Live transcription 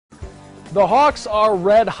The Hawks are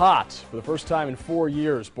red hot. For the first time in 4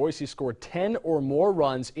 years, Boise scored 10 or more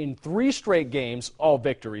runs in 3 straight games, all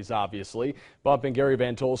victories obviously, bumping Gary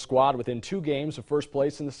Van Tol's squad within 2 games of first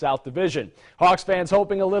place in the South Division. Hawks fans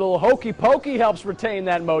hoping a little hokey pokey helps retain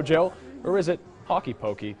that mojo, or is it hockey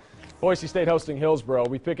pokey? Boise State hosting Hillsboro.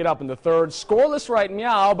 We pick it up in the third. Scoreless right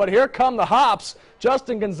meow, but here come the hops.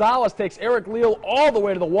 Justin Gonzalez takes Eric Leal all the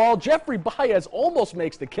way to the wall. Jeffrey Baez almost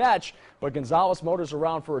makes the catch, but Gonzalez motors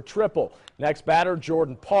around for a triple. Next batter,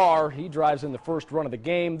 Jordan Parr. He drives in the first run of the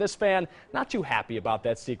game. This fan not too happy about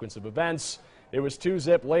that sequence of events. It was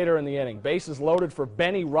 2-zip later in the inning. Bases loaded for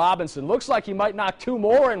Benny Robinson. Looks like he might knock 2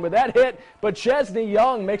 more in with that hit, but Chesney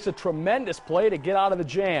Young makes a tremendous play to get out of the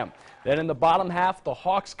jam. Then in the bottom half, the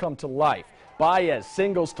Hawks come to life. Baez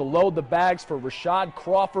singles to load the bags for Rashad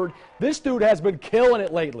Crawford. This dude has been killing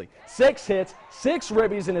it lately. 6 hits, 6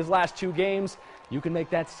 ribbies in his last 2 games. You can make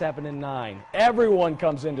that 7 and 9. Everyone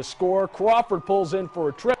comes in to score. Crawford pulls in for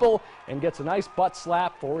a triple and gets a nice butt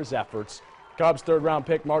slap for his efforts. Cubs third-round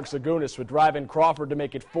pick Mark Zagunis would drive in Crawford to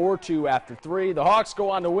make it 4-2 after 3. The Hawks go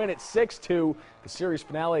on to win it 6-2. The series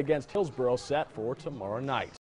finale against Hillsboro set for tomorrow night.